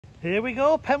Here we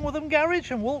go, Penwortham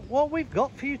Garage, and what we've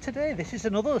got for you today. This is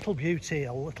another little beauty,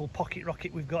 a little pocket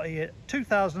rocket we've got here.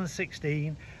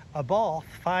 2016 Abarth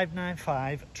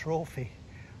 595 Trophy.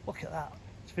 Look at that.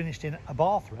 It's finished in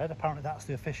Abarth red. Apparently that's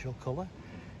the official colour.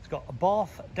 It's got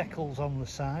Abarth decals on the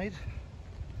side,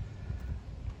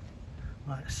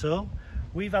 like so.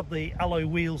 We've had the alloy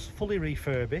wheels fully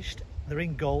refurbished. They're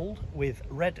in gold with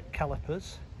red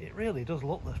calipers. It really does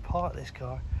look the part of this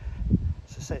car.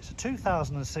 So say it's a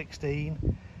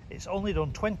 2016, it's only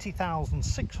done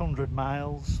 20,600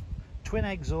 miles, twin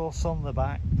exhausts on the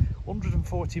back,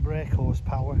 140 brake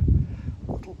horsepower,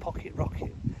 little pocket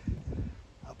rocket,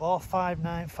 Abarth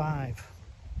 595.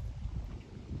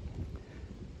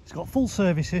 It's got full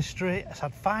service history. It's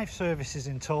had 5 services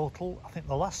in total. I think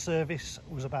the last service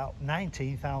was about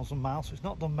 19,000 miles, so it's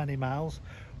not done many miles.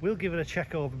 We'll give it a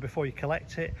check over before you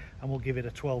collect it, and we'll give it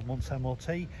a 12 months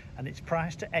MOT, and it's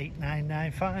priced at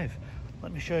 $8,995.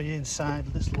 Let me show you inside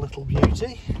this little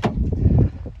beauty.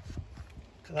 Look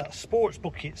at that, sports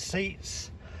bucket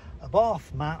seats,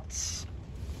 Abarth mats,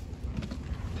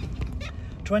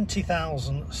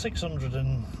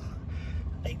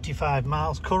 20,685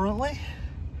 miles currently.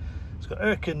 It's got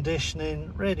air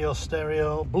conditioning, radio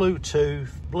stereo, Bluetooth,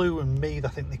 Blue and Mead I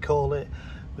think they call it,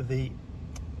 with the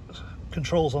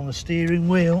controls on the steering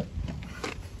wheel.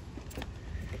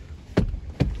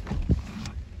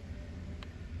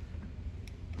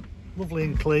 Lovely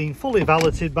and clean, fully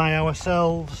valeted by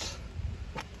ourselves.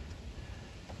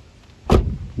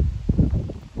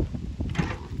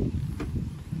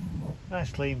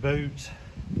 Nice clean boots.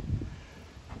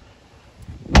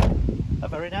 A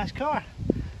very nice car.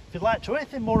 If you'd like to know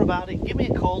anything more about it, give me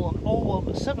a call on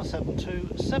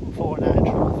 01772 749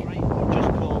 333 or just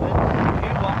call in. If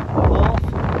you want a Abarth,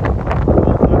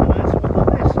 you'll find a nice one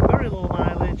like this. Very low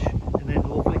mileage and in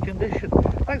lovely condition.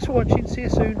 Thanks for watching, see you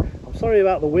soon. I'm sorry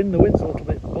about the wind, the wind's a little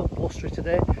bit blustery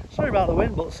today. Sorry about the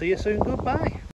wind, but see you soon, goodbye.